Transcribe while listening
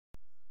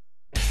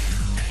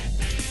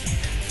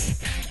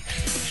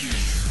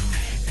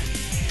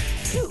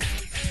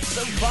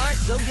So far,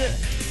 so good.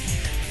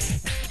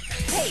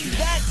 Hey,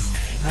 that's...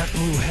 That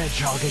blue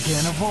hedgehog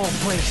again, of all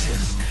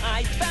places.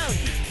 I found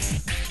you.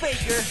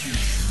 Faker.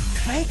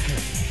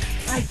 Faker?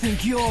 I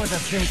think you're the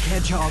fake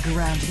hedgehog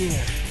around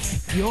here.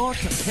 You're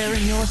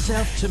comparing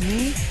yourself to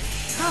me?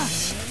 Huh?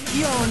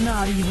 You're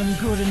not even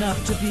good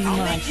enough to be I'll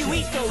my make you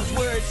fake. eat those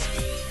words.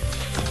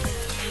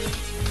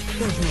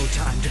 There's no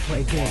time to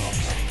play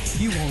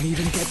games. You won't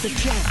even get the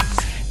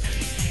chance.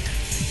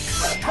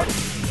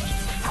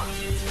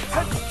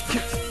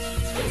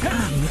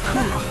 I'm the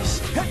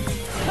coolest.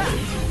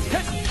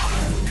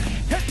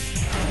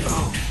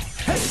 Oh,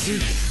 see?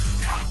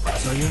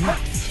 So you're not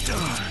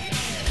darn.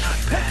 Not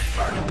bad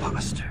for an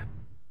imposter.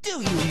 Do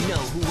you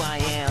know who I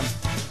am?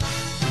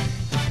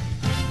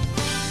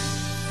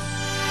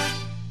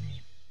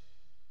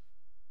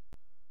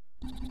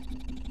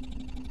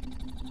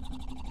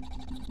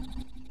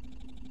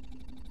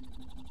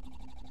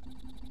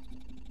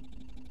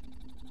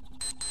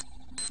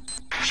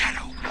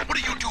 Shadow, what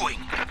are you doing?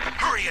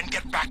 Hurry and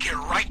get back here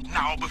right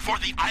now before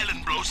the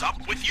island blows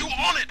up with you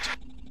on it!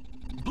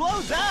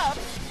 Blows up?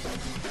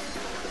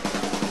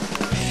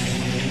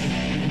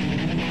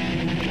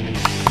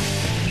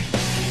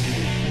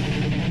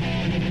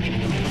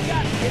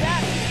 Gotta get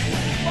out of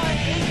here. Find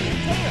Ace and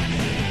Tails.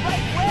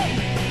 Right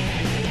way.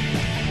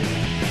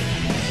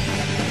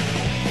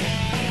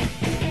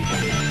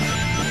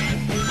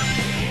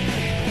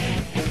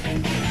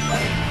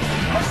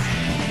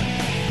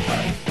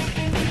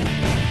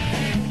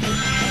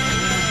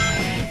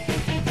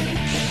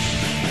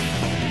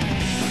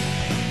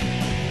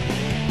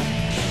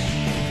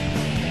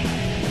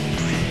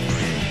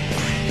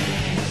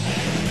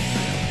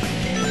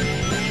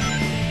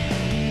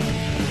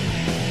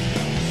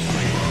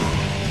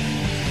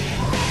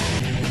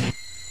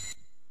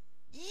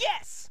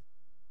 Yes!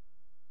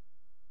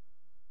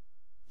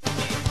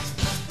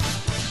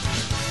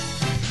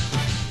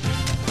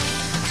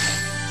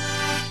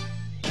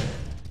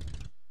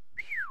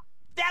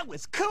 That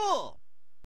was cool!